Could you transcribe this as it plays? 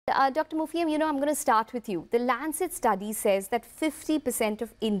Dr. Mufiam, I'm going to start with you. The Lancet study says that 50%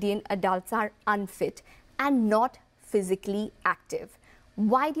 of Indian adults are unfit and not physically active.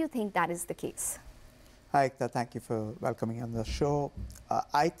 Why do you think that is the case? Hi, Ekta. Thank you for welcoming on the show.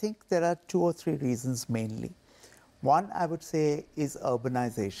 I think there are 2 or 3 reasons mainly. One, I would say, is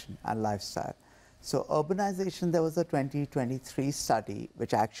urbanization and lifestyle. So urbanization, there was a 2023 study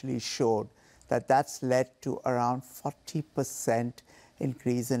which actually showed that that's led to around 40%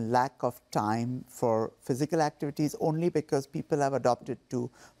 increase in lack of time for physical activities, only because people have adopted to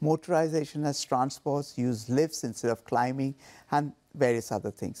motorization as transports, use lifts instead of climbing, and various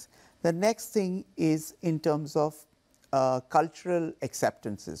other things. The next thing is in terms of cultural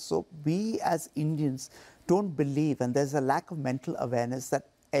acceptances. So we as Indians don't believe, and there's a lack of mental awareness that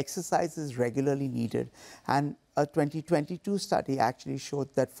exercise is regularly needed. And a 2022 study actually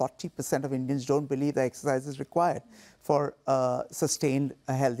showed that 40% of Indians don't believe that exercise is required for sustained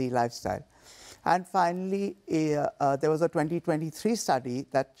a healthy lifestyle. And finally, there was a 2023 study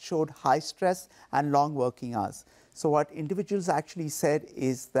that showed high stress and long working hours. So what individuals actually said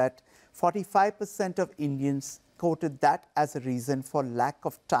is that 45% of Indians quoted that as a reason for lack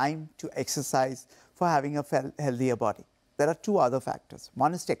of time to exercise for having a healthier body. There are 2 other factors.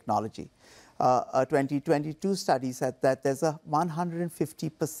 One is technology. A 2022 study said that there's a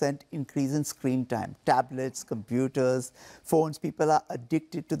 150% increase in screen time. Tablets, computers, phones, people are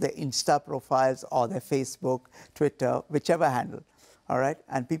addicted to their Insta profiles or their Facebook, Twitter, whichever handle. All right,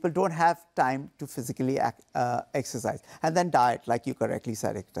 and people don't have time to physically exercise. And then diet, like you correctly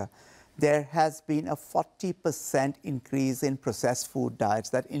said, Ekta. There has been a 40% increase in processed food diets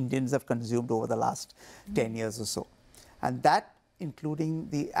that Indians have consumed over the last 10 years or so. And that, including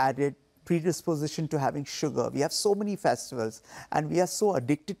the added predisposition to having sugar. We have so many festivals and we are so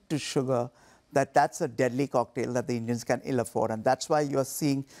addicted to sugar that that's a deadly cocktail that the Indians can ill afford. And that's why you are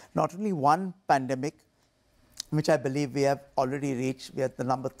seeing not only one pandemic, which I believe we have already reached. We are the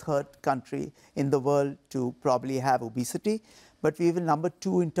number 3rd country in the world to probably have obesity, but we're even number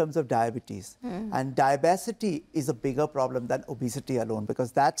 2 in terms of diabetes. And diabesity is a bigger problem than obesity alone,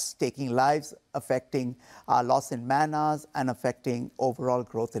 because that's taking lives, affecting our loss in man hours and affecting overall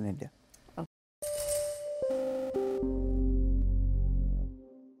growth in India.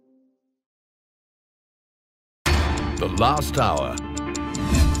 The last hour.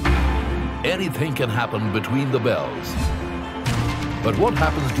 Anything can happen between the bells. But what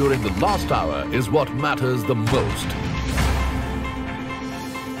happens during the last hour is what matters the most.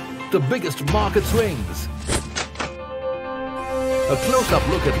 The biggest market swings. A close-up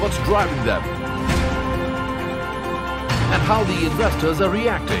look at what's driving them and how the investors are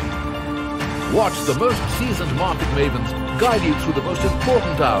reacting. Watch the most seasoned market mavens guide you through the most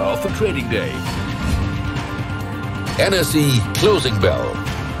important hour of the trading day. NSE Closing Bell.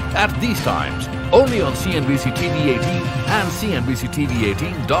 At these times, only on CNBC-TV18 and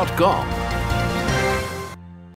CNBC-TV18.com.